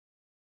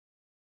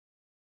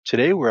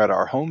Today we're at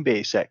our home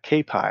base at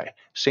Cape High,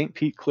 St.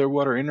 Pete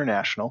Clearwater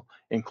International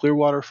in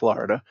Clearwater,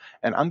 Florida,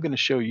 and I'm going to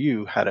show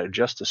you how to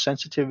adjust the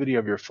sensitivity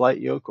of your flight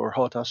yoke or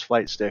HOTAS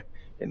flight stick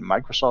in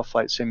Microsoft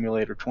Flight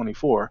Simulator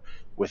 24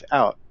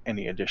 without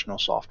any additional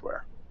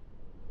software.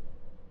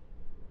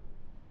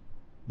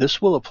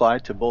 This will apply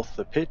to both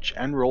the pitch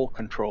and roll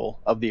control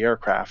of the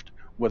aircraft,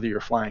 whether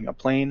you're flying a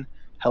plane,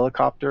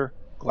 helicopter,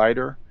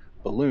 glider,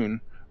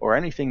 balloon, or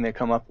anything they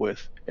come up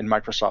with in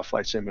Microsoft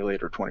Flight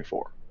Simulator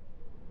 24.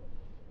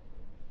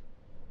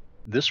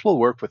 This will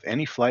work with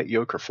any flight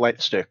yoke or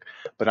flight stick,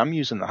 but I'm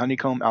using the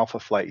Honeycomb Alpha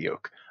Flight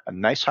Yoke, a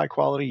nice high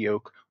quality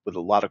yoke with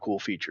a lot of cool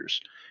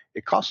features.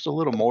 It costs a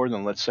little more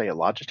than, let's say, a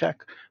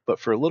Logitech, but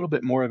for a little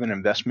bit more of an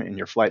investment in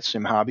your flight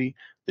sim hobby,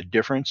 the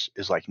difference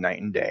is like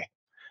night and day.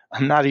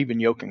 I'm not even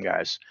yoking,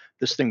 guys.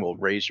 This thing will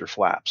raise your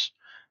flaps.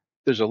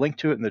 There's a link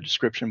to it in the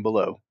description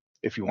below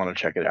if you want to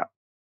check it out.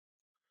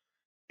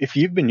 If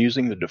you've been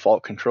using the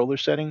default controller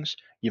settings,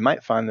 you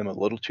might find them a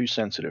little too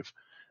sensitive.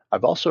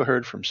 I've also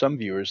heard from some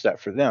viewers that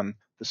for them,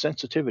 the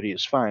sensitivity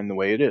is fine the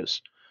way it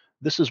is.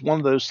 This is one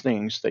of those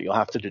things that you'll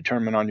have to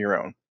determine on your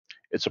own.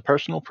 It's a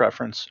personal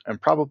preference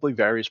and probably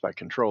varies by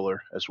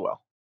controller as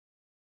well.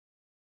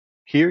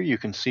 Here you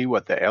can see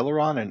what the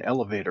aileron and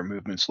elevator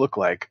movements look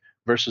like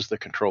versus the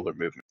controller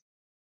movement.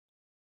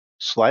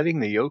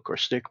 Sliding the yoke or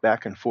stick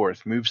back and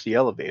forth moves the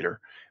elevator,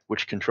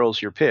 which controls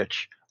your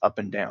pitch up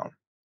and down.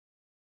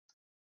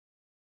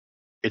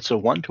 It's a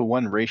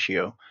 1-to-1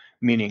 ratio,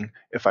 meaning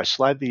if I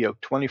slide the yoke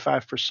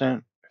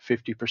 25%,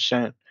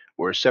 50%,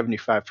 or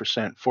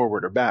 75%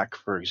 forward or back,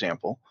 for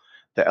example,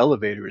 the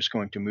elevator is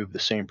going to move the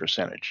same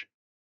percentage.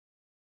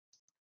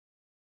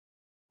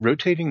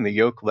 Rotating the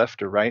yoke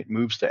left or right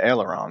moves the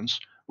ailerons,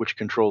 which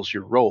controls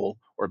your roll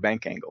or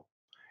bank angle.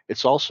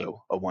 It's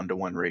also a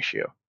 1-to-1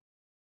 ratio.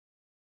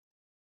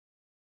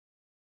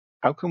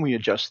 How can we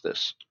adjust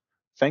this?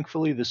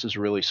 Thankfully, this is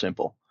really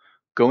simple.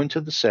 Go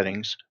into the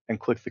settings and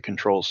click the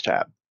Controls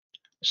tab.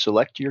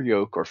 Select your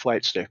yoke or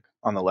flight stick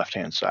on the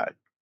left-hand side.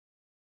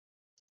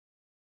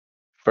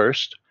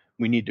 First,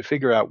 we need to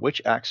figure out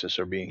which axes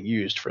are being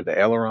used for the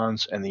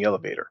ailerons and the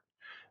elevator.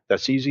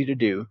 That's easy to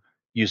do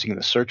using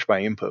the Search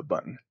by Input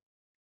button.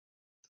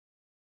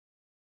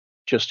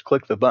 Just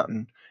click the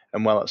button,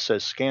 and while it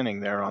says Scanning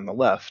there on the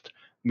left,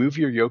 move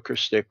your yoke or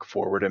stick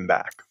forward and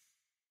back.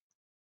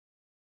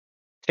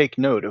 Take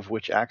note of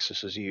which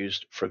axis is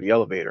used for the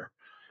elevator.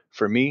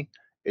 For me,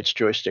 it's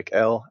joystick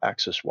L,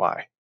 axis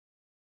Y.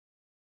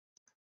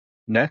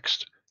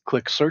 Next,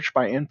 click Search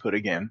by Input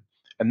again,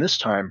 and this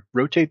time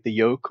rotate the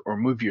yoke or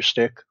move your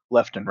stick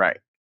left and right.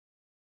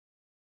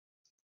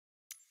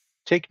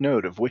 Take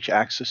note of which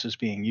axis is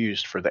being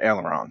used for the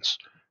ailerons.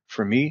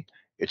 For me,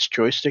 it's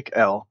joystick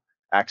L,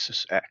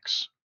 axis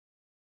X.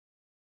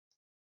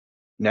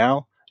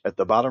 Now, at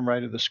the bottom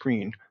right of the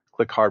screen,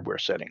 click Hardware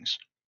Settings.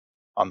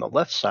 On the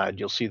left side,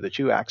 you'll see the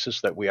two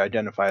axes that we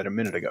identified a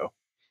minute ago.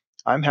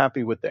 I'm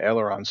happy with the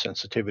aileron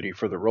sensitivity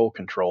for the roll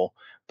control,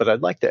 but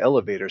I'd like the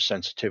elevator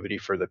sensitivity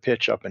for the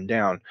pitch up and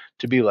down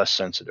to be less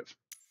sensitive.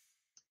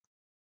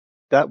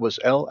 That was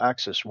L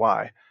axis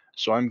Y,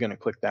 so I'm going to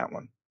click that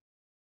one.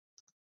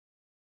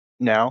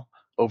 Now,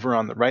 over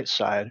on the right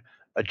side,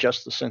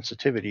 adjust the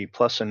sensitivity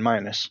plus and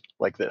minus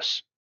like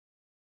this.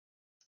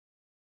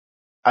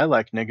 I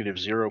like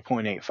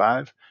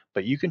 -0.85,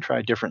 but you can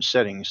try different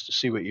settings to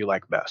see what you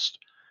like best.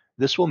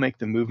 This will make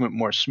the movement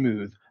more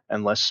smooth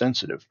and less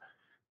sensitive.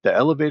 The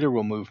elevator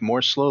will move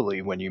more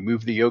slowly when you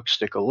move the yoke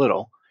stick a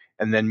little,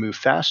 and then move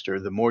faster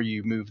the more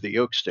you move the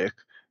yoke stick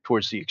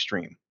towards the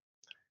extreme.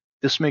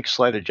 This makes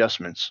slight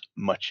adjustments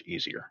much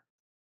easier.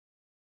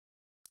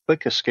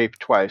 Click Escape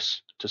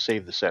twice to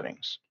save the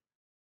settings.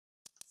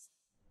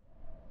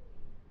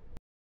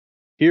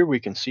 Here we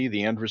can see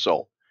the end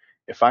result.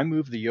 If I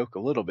move the yoke a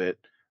little bit,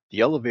 the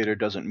elevator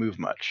doesn't move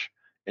much,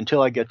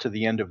 until I get to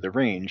the end of the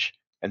range,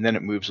 and then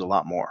it moves a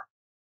lot more.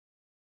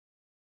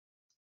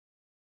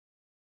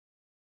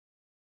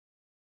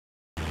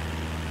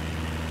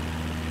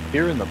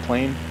 Here in the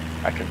plane,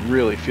 I can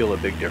really feel a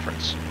big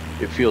difference.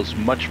 It feels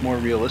much more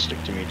realistic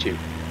to me too.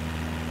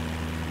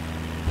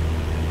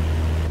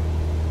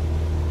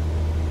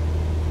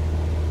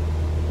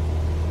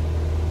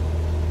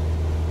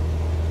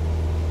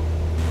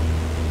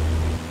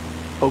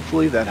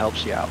 Hopefully that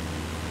helps you out.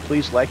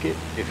 Please like it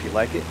if you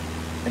like it,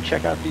 and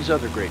check out these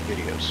other great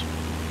videos.